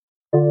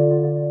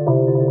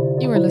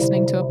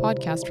listening to a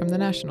podcast from The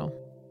National.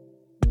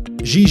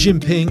 Xi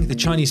Jinping, the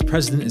Chinese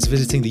president, is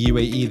visiting the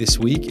UAE this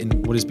week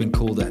in what has been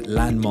called a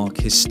landmark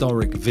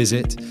historic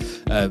visit,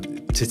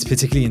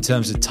 particularly in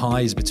terms of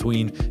ties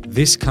between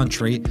this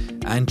country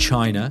and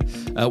China.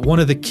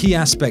 One of the key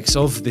aspects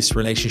of this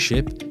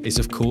relationship is,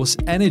 of course,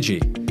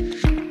 energy.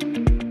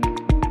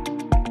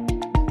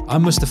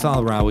 I'm Mustafa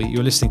Al-Rawi.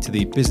 You're listening to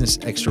the Business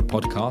Extra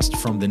podcast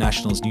from the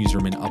National's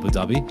newsroom in Abu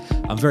Dhabi.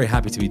 I'm very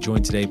happy to be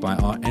joined today by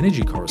our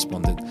energy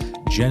correspondent,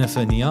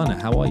 Jennifer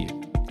Nyana. How are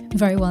you?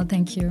 Very well,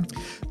 thank you.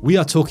 We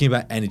are talking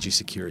about energy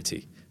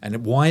security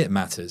and why it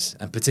matters,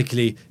 and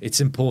particularly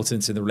its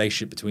importance in the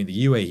relationship between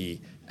the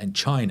UAE and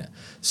China.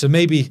 So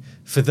maybe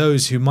for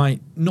those who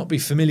might not be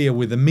familiar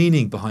with the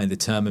meaning behind the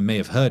term and may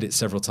have heard it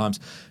several times,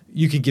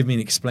 you can give me an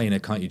explainer,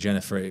 can't you,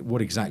 Jennifer?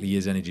 What exactly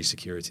is energy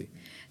security?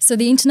 So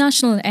the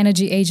International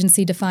Energy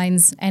Agency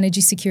defines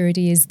energy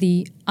security as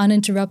the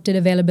uninterrupted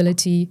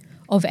availability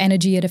of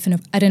energy at an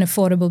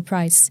affordable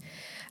price.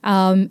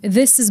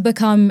 This has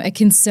become a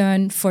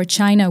concern for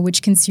China,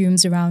 which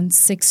consumes around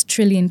 6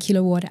 trillion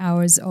kilowatt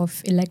hours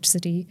of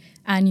electricity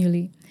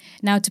annually.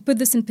 Now, to put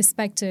this in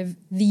perspective,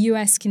 the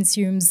US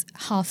consumes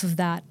half of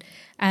that,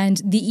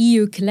 and the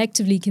EU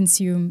collectively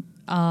consume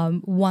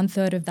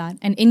 1/3 of that.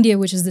 And India,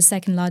 which is the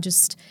second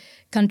largest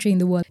country in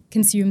the world,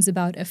 consumes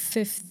about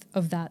 1/5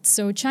 of that.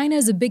 So China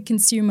is a big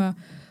consumer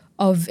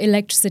of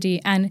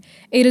electricity, and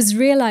it has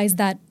realized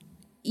that,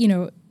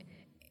 in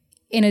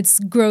its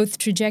growth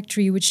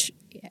trajectory, which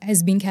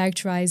has been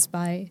characterized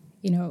by,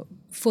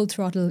 full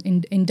throttle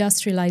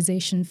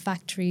industrialization,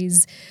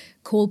 factories,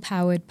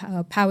 coal-powered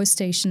power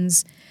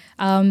stations,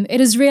 it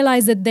has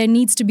realized that there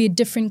needs to be a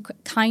different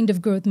kind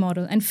of growth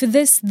model. And for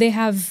this, they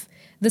have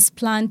this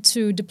plan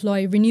to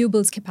deploy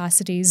renewables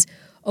capacities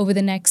over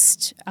the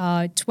next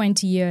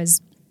 20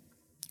 years.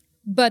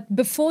 But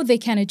before they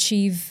can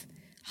achieve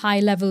high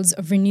levels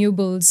of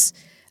renewables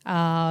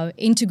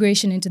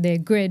integration into their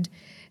grid,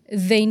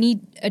 they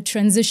need a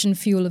transition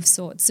fuel of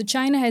sorts. So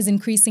China has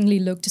increasingly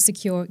looked to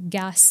secure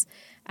gas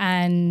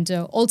and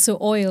also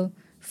oil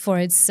for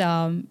its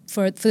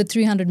for the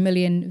 300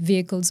 million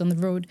vehicles on the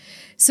road.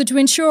 So to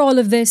ensure all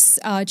of this,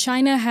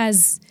 China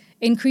has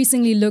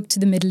increasingly looked to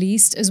the Middle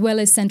East as well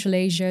as Central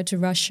Asia, to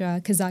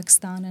Russia,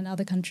 Kazakhstan and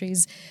other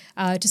countries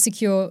to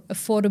secure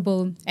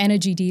affordable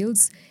energy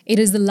deals. It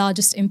is the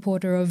largest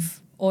importer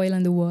of oil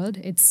in the world.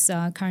 It's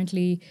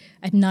currently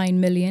at 9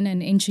 million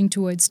and inching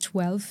towards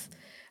 12.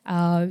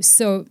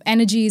 So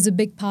energy is a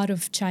big part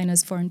of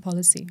China's foreign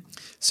policy.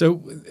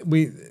 So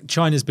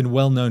China's been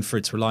well known for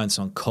its reliance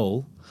on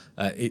coal.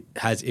 It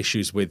has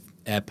issues with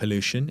air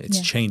pollution. It's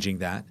changing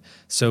that.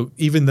 So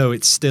even though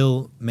it's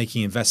still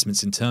making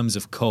investments in terms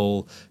of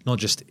coal, not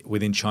just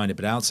within China,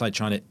 but outside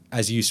China,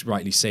 as you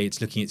rightly say, it's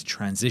looking at its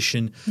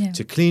transition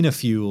to cleaner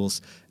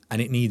fuels,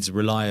 and it needs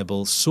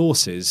reliable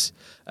sources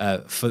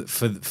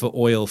for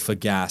oil, for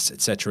gas,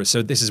 etc.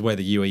 So this is where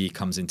the UAE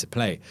comes into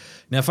play.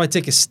 Now, if I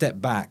take a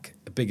step back,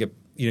 a bigger,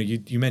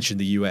 you mentioned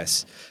the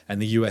US, and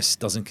the US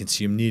doesn't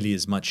consume nearly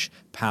as much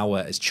power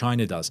as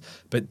China does.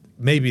 But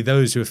maybe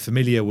those who are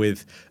familiar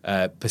with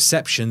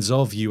perceptions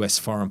of US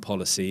foreign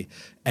policy,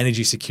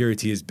 energy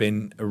security has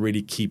been a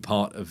really key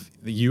part of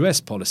the US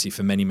policy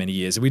for many, many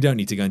years. And we don't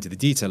need to go into the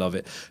detail of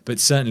it, but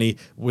certainly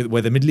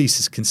where the Middle East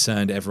is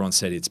concerned, everyone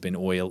said it's been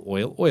oil,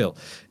 oil, oil.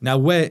 Now,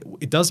 where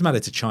it does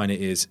matter to China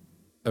is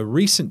a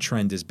recent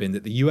trend has been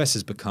that the US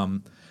has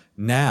become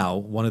now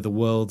one of the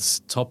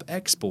world's top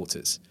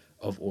exporters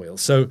of oil.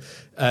 So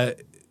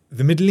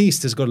the Middle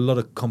East has got a lot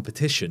of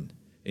competition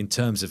in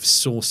terms of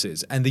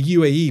sources, and the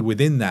UAE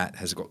within that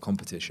has got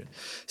competition.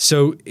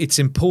 So it's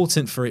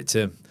important for it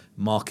to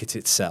market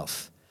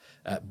itself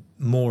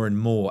more and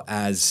more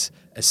as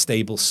a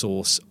stable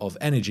source of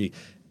energy.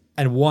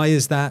 And why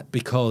is that?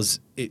 Because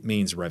it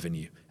means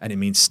revenue, and it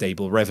means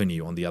stable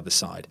revenue on the other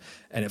side.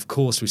 And of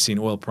course, we've seen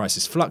oil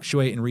prices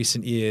fluctuate in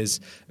recent years.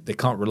 They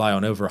can't rely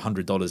on over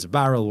 $100 a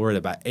barrel. We're at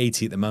about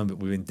 80 at the moment.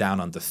 We've been down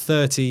under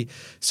 30.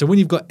 So when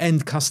you've got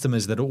end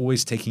customers that are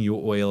always taking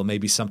your oil,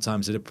 maybe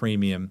sometimes at a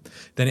premium,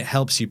 then it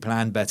helps you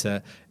plan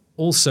better.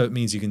 Also, it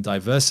means you can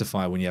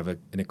diversify when you have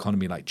an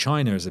economy like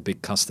China as a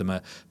big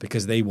customer,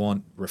 because they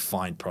want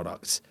refined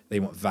products. They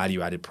want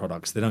value-added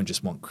products. They don't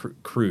just want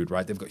crude,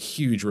 right? They've got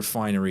huge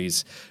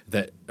refineries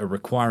that are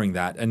requiring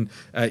that. And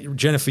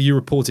Jennifer, you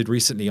reported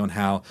recently on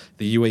how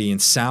the UAE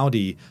and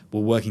Saudi were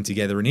working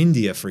together in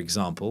India, for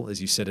example, as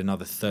you said,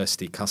 another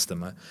thirsty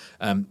customer,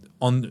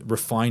 on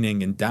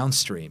refining and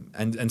downstream.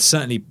 And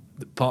certainly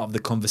part of the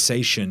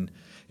conversation,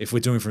 if we're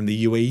doing from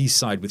the UAE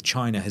side with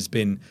China, has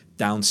been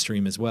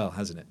downstream as well,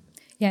 hasn't it?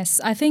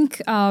 Yes, I think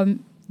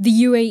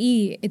the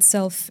UAE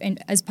itself,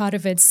 as part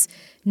of its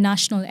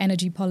national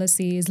energy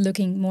policy, is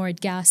looking more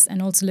at gas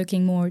and also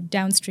looking more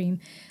downstream.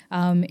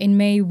 In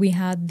May, we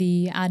had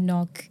the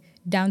ADNOC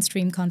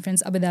Downstream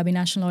Conference, Abu Dhabi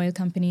National Oil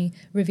Company,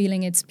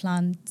 revealing its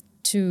plan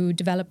to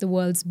develop the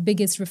world's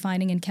biggest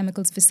refining and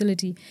chemicals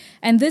facility.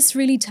 And this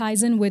really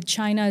ties in with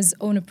China's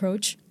own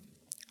approach.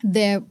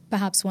 They're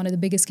perhaps one of the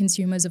biggest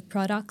consumers of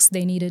products.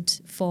 They need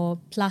it for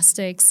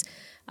plastics,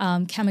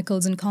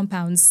 chemicals and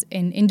compounds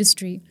in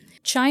industry.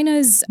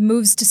 China's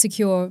moves to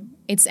secure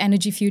its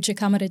energy future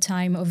come at a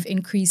time of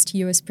increased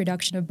U.S.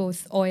 production of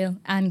both oil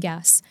and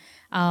gas.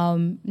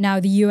 Now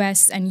the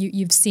U.S. and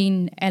you've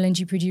seen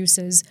LNG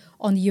producers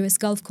on the U.S.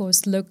 Gulf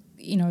Coast look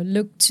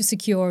to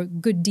secure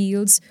good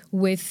deals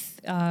with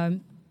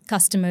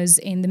customers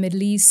in the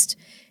Middle East,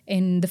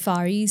 in the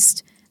Far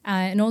East,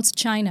 and also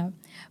China.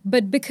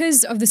 But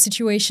because of the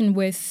situation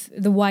with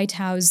the White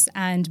House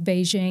and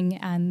Beijing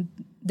and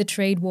the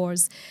trade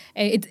wars,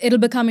 it'll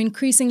become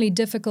increasingly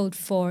difficult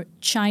for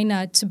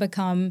China to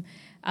become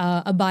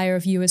a buyer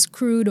of U.S.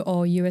 crude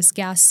or U.S.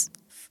 gas,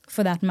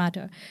 for that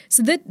matter.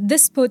 So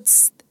this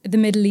puts the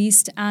Middle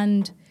East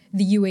and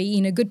the UAE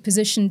in a good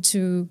position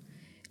to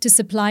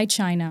supply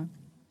China.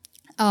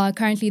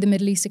 Currently, the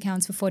Middle East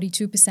accounts for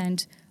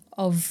 42%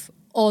 of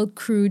all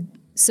crude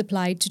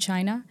supplied to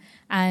China,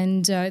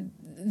 and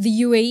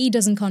the UAE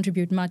doesn't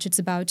contribute much. It's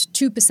about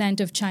 2%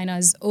 of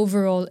China's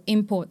overall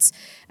imports.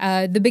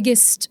 The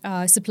biggest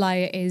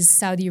supplier is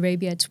Saudi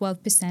Arabia,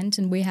 12%,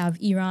 and we have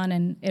Iran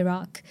and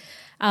Iraq.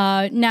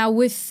 Now,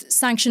 with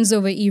sanctions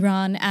over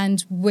Iran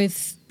and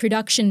with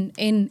production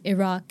in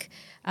Iraq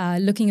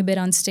looking a bit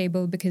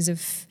unstable because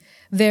of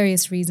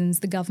various reasons,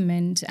 the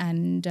government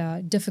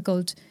and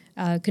difficult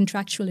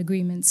contractual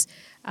agreements,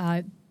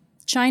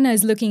 China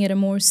is looking at a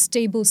more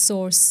stable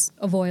source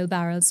of oil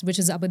barrels, which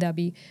is Abu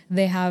Dhabi.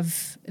 They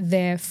have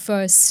their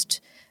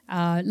first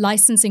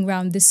licensing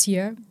round this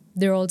year.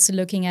 They're also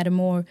looking at a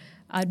more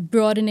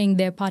broadening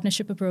their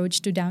partnership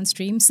approach to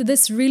downstream. So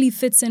this really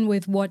fits in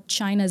with what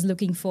China is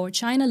looking for.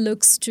 China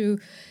looks to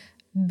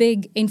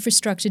big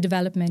infrastructure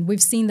development.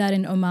 We've seen that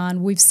in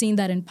Oman. We've seen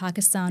that in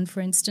Pakistan,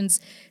 for instance.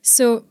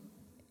 So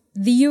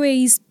the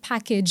UAE's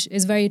package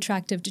is very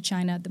attractive to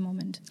China at the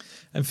moment.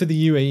 And for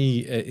the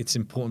UAE, it's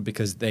important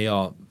because they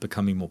are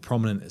becoming more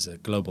prominent as a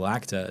global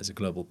actor, as a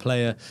global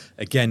player.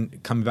 Again,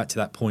 coming back to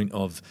that point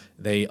of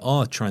they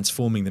are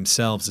transforming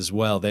themselves as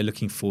well. They're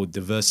looking for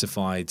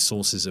diversified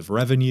sources of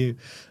revenue.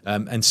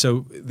 And so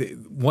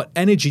what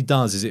energy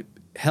does is it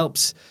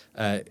helps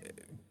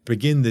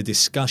begin the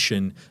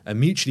discussion, a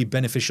mutually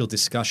beneficial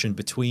discussion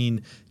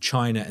between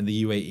China and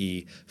the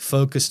UAE,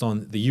 focused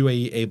on the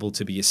UAE able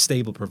to be a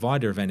stable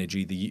provider of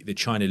energy, the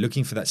China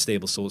looking for that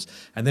stable source.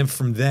 And then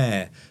from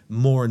there,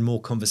 more and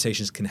more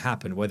conversations can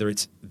happen, whether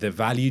it's the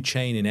value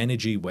chain in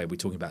energy, where we're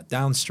talking about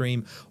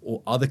downstream,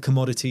 or other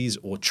commodities,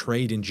 or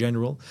trade in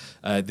general.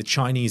 The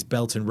Chinese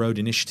Belt and Road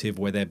Initiative,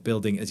 where they're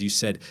building, as you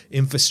said,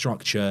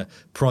 infrastructure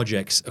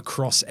projects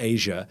across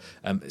Asia.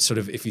 Sort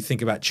of, if you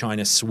think about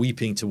China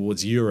sweeping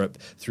towards Europe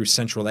through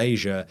Central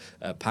Asia,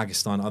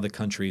 Pakistan, other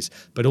countries,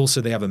 but also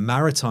they have a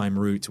maritime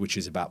route, which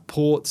is about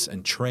ports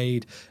and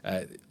trade.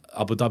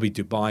 Abu Dhabi,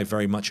 Dubai,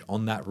 very much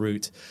on that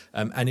route.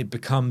 And it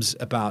becomes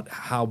about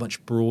how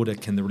much broader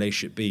can the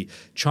relationship be.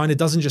 China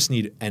doesn't just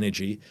need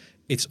energy.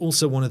 It's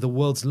also one of the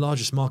world's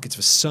largest markets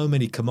for so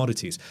many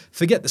commodities.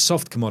 Forget the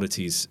soft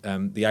commodities,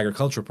 the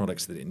agricultural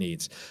products that it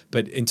needs.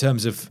 But in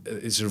terms of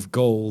sort of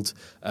gold,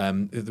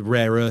 the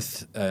rare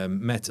earth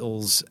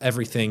metals,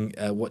 everything,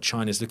 what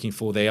China's looking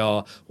for, they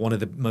are one of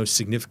the most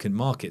significant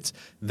markets.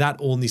 That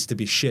all needs to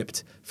be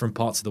shipped from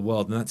parts of the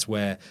world. And that's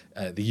where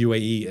the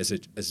UAE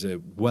as a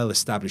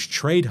well-established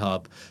trade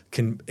hub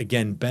can,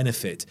 again,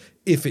 benefit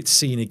if it's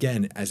seen,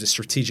 again, as a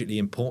strategically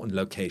important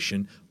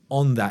location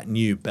on that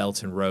new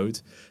Belt and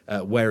Road,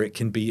 where it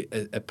can be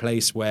a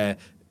place where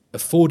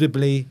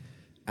affordably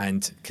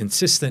and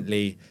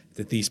consistently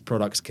that these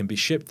products can be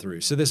shipped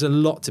through. So there's a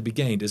lot to be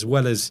gained, as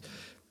well as,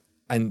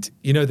 and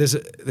you know,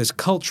 there's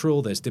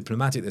cultural, there's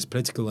diplomatic, there's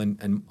political,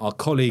 and our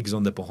colleagues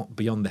on the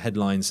Beyond the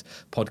Headlines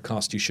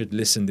podcast, you should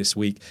listen this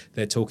week.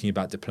 They're talking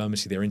about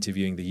diplomacy. They're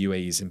interviewing the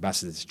UAE's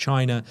ambassador to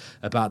China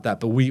about that.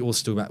 But we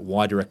also talk about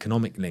wider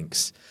economic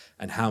links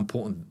and how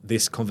important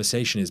this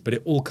conversation is. But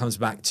it all comes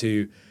back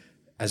to,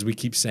 as we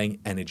keep saying,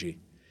 energy.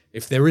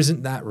 If there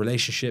isn't that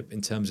relationship in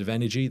terms of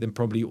energy, then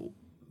probably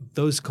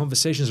those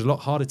conversations are a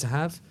lot harder to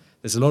have.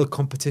 There's a lot of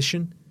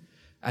competition,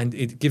 and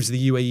it gives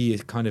the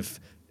UAE a kind of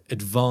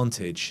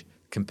advantage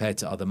compared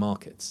to other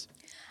markets.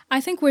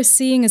 I think we're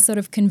seeing a sort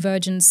of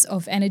convergence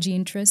of energy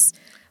interests.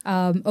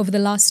 Over the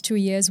last 2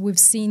 years, we've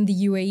seen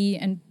the UAE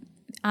and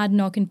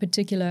ADNOC in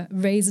particular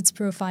raise its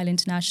profile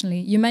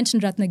internationally. You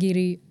mentioned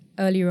Ratnagiri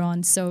earlier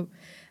on, so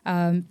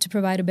to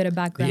provide a bit of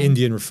background. The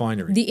Indian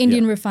refinery. The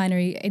Indian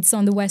refinery. It's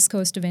on the west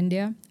coast of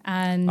India.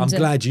 And I'm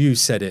glad you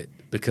said it,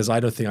 because I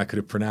don't think I could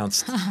have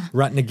pronounced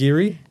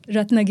Ratnagiri?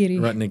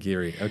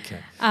 Ratnagiri, okay.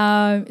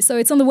 So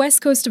it's on the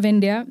west coast of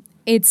India.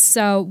 It's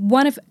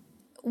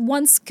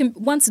once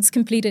it's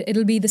completed,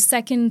 it'll be the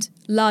second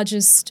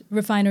largest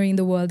refinery in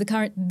the world.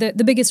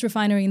 The biggest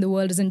refinery in the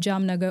world is in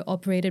Jamnagar,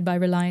 operated by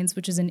Reliance,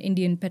 which is an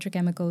Indian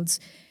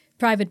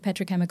private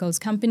petrochemicals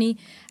company.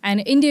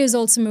 And India is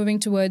also moving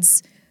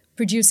towards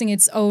producing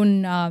its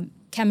own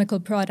chemical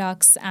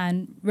products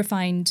and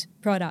refined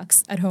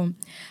products at home.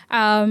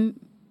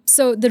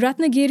 So the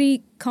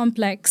Ratnagiri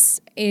complex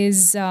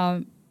is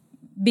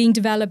being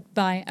developed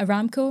by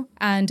Aramco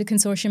and a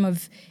consortium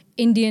of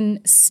Indian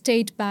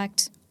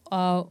state-backed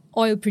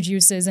oil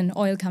producers and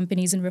oil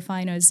companies and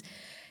refiners.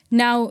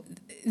 Now,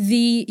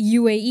 the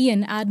UAE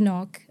and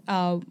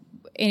ADNOC,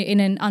 in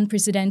an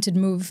unprecedented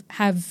move,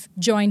 have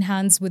joined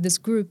hands with this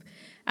group.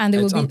 And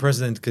it's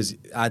unprecedented because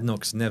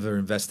ADNOC's never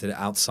invested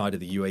outside of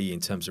the UAE in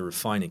terms of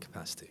refining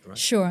capacity, right?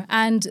 Sure,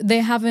 and they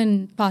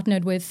haven't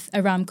partnered with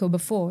Aramco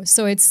before,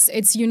 so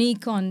it's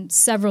unique on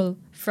several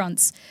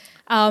fronts,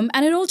 and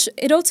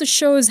it also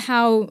shows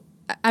how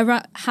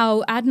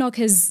ADNOC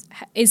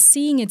is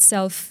seeing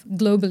itself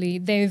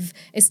globally. They've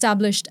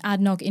established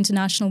ADNOC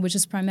International, which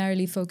is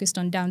primarily focused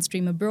on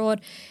downstream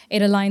abroad.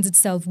 It aligns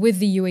itself with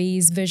the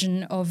UAE's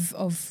vision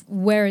of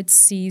where it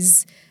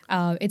sees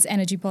its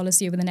energy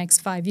policy over the next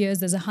 5 years.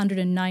 There's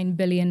 $109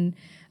 billion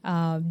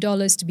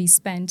to be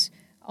spent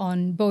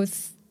on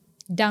both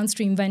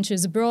downstream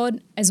ventures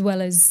abroad as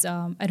well as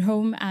at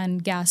home,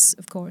 and gas,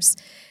 of course.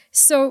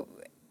 So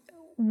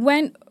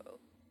when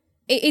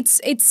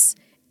it's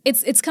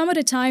come at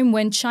a time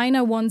when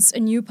China wants a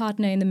new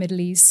partner in the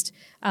Middle East.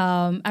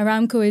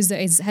 Aramco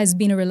has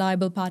been a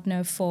reliable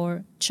partner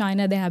for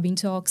China. There have been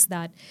talks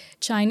that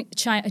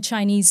a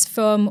Chinese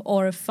firm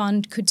or a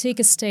fund could take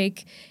a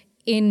stake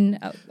in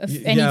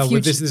any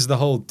future. This is the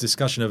whole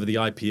discussion over the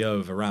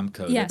IPO of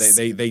Aramco. Yes.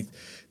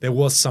 There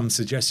was some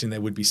suggestion there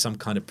would be some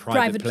kind of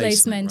private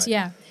placement. Right?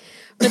 Yeah,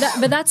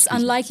 but that's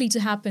unlikely to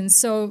happen.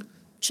 So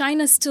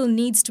China still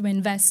needs to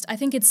invest. I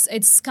think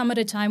it's come at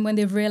a time when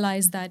they've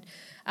realized that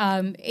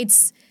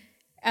it's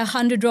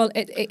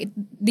 $100.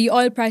 The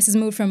oil price has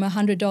moved from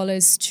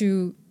 $100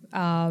 to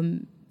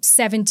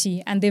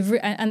 $70,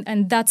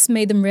 and that's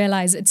made them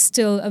realize it's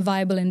still a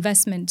viable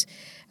investment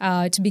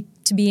to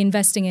be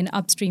investing in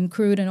upstream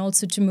crude and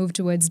also to move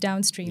towards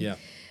downstream.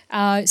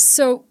 Yeah.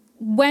 So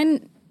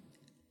when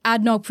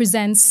ADNOC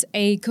presents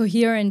a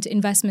coherent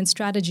investment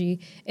strategy,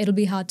 it'll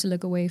be hard to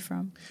look away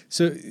from.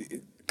 So,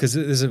 because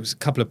there's a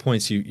couple of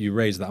points you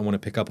raised that I want to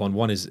pick up on.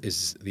 One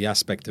is the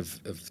aspect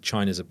of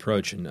China's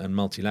approach and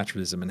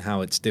multilateralism and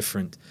how it's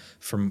different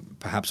from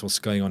perhaps what's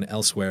going on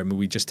elsewhere. I mean,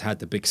 we just had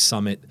the big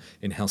summit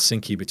in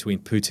Helsinki between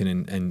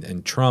Putin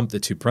and Trump, the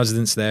two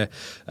presidents there.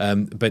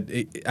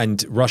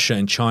 And Russia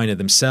and China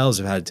themselves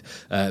have had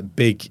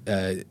big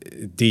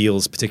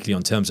deals, particularly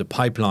on terms of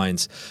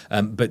pipelines.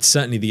 But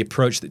certainly the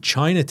approach that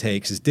China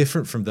takes is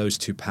different from those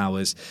two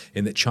powers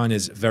in that China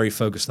is very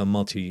focused on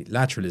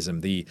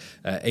multilateralism. The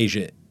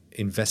Asia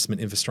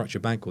Infrastructure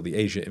Bank, or the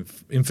Asia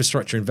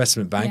Infrastructure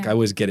Investment Bank. I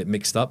always get it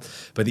mixed up,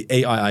 but the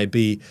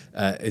AIIB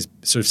is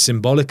sort of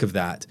symbolic of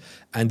that.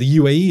 And the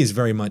UAE is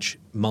very much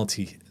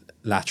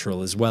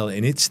multilateral as well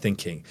in its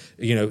thinking.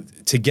 You know,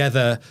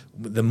 together,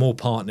 the more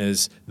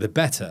partners, the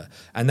better.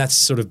 And that's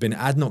sort of been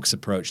ADNOC's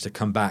approach to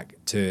come back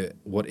to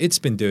what it's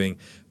been doing,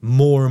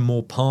 more and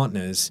more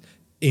partners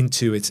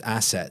into its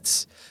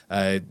assets.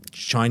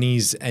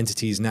 Chinese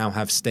entities now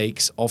have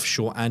stakes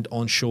offshore and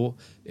onshore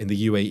in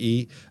the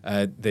UAE.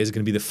 There's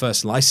going to be the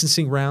first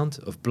licensing round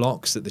of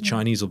blocks that the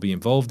Chinese will be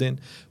involved in,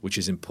 which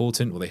is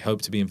important, or they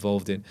hope to be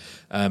involved in.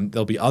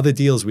 There'll be other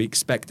deals we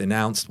expect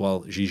announced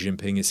while Xi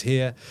Jinping is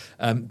here.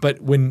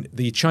 But when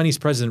the Chinese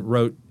president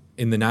wrote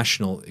in The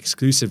National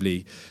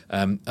exclusively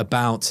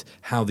about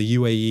how the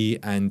UAE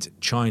and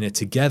China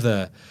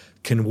together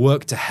can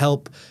work to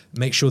help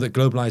make sure that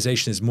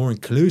globalization is more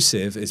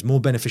inclusive, is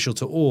more beneficial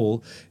to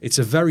all, it's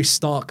a very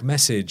stark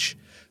message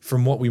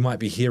from what we might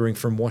be hearing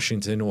from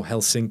Washington or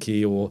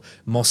Helsinki or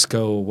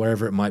Moscow or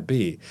wherever it might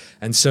be.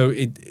 And so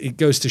it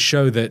goes to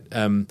show that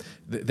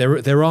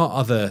there are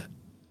other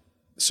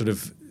sort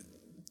of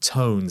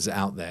tones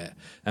out there.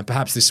 And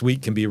perhaps this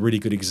week can be a really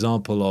good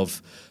example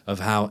of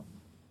how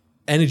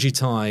energy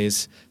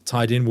ties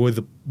tied in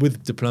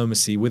with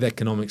diplomacy, with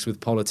economics, with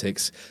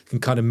politics can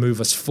kind of move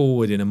us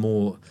forward in a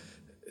more,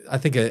 I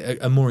think,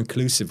 a more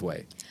inclusive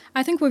way.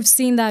 I think we've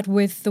seen that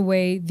with the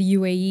way the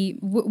UAE,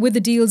 with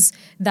the deals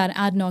that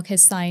ADNOC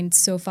has signed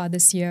so far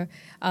this year.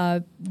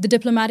 The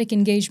diplomatic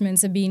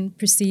engagements have been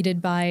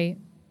preceded by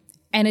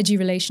energy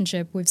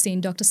relationship. We've seen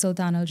Dr.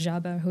 Sultan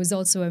Al-Jaber, who is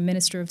also a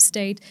minister of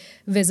state,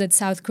 visit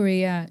South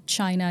Korea,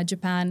 China,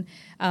 Japan,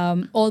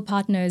 all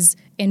partners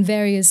in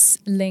various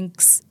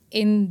links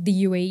in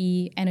the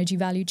UAE energy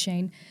value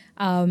chain.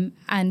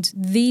 And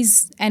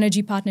these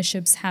energy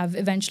partnerships have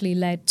eventually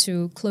led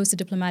to closer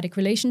diplomatic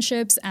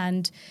relationships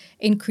and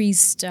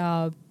increased,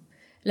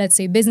 let's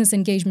say, business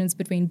engagements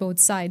between both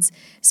sides.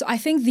 So I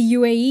think the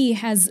UAE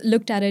has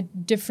looked at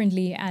it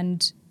differently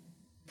and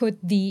put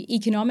the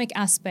economic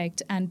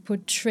aspect and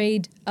put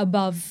trade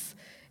above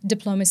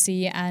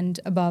diplomacy and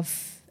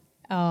above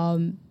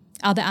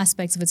other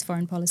aspects of its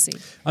foreign policy.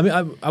 I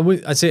mean,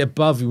 I'd say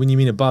above. When you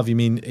mean above, you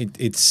mean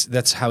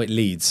that's how it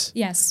leads.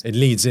 Yes, it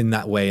leads in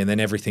that way, and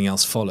then everything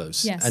else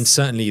follows. Yes, and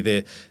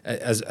certainly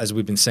as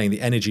we've been saying,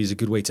 the energy is a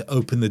good way to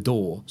open the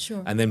door.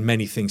 Sure. And then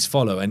many things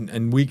follow,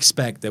 and we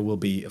expect there will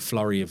be a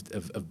flurry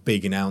of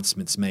big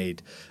announcements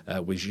made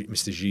with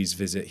Mr. Xi's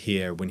visit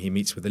here when he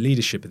meets with the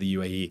leadership of the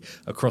UAE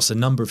across a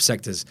number of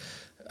sectors.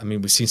 I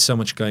mean, we've seen so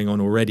much going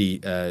on already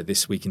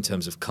this week in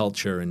terms of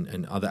culture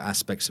and other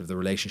aspects of the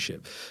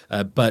relationship.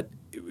 But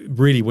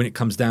really, when it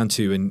comes down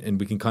to, and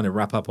we can kind of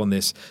wrap up on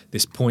this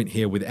point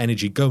here with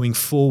energy going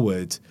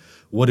forward,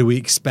 what do we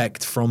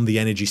expect from the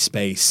energy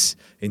space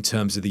in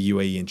terms of the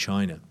UAE and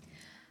China?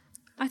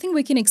 I think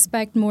we can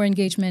expect more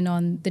engagement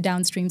on the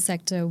downstream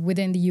sector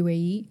within the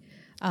UAE.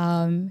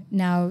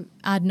 Now,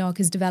 ADNOC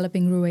is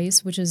developing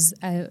Ruwais, which is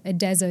a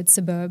desert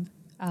suburb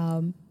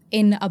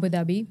in Abu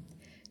Dhabi,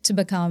 to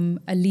become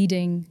a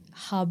leading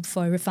hub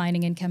for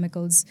refining and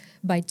chemicals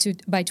by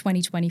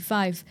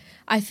 2025.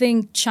 I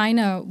think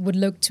China would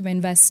look to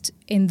invest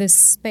in this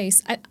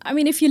space. I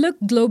mean, if you look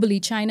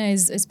globally, China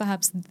is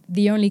perhaps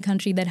the only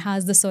country that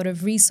has the sort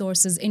of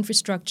resources,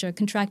 infrastructure,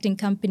 contracting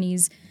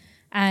companies,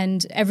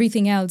 and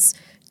everything else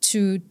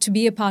to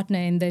be a partner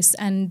in this.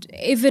 And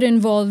if it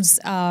involves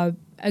a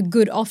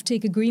good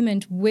offtake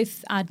agreement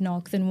with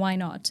ADNOC, then why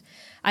not?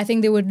 I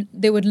think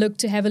they would look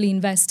to heavily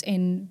invest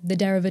in the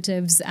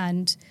derivatives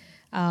and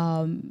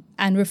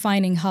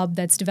refining hub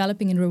that's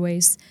developing in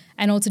Ruwais,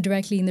 and also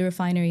directly in the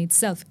refinery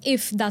itself,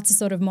 if that's the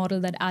sort of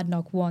model that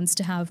ADNOC wants,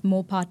 to have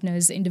more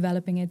partners in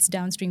developing its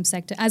downstream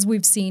sector, as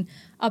we've seen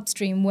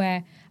upstream,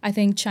 where I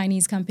think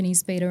Chinese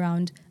companies paid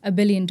around $1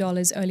 billion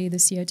earlier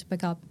this year to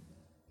pick up,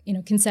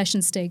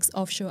 concession stakes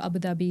offshore Abu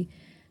Dhabi,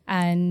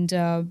 and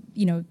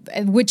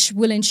which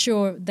will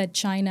ensure that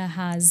China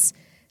has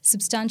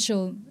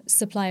substantial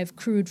supply of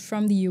crude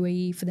from the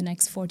UAE for the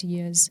next 40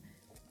 years.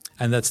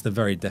 And that's the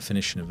very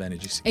definition of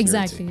energy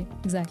security.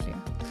 Exactly.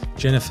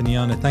 Jennifer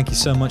Nyana, thank you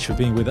so much for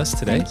being with us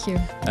today.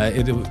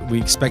 Thank you. We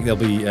expect there'll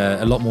be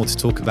a lot more to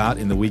talk about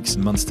in the weeks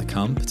and months to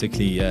come,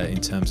 particularly in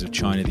terms of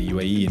China, the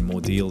UAE, and more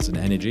deals and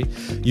energy.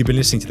 You've been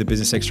listening to the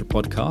Business Extra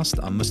podcast.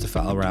 I'm Mustafa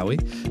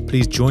Al-Rawi.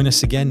 Please join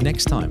us again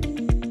next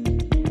time.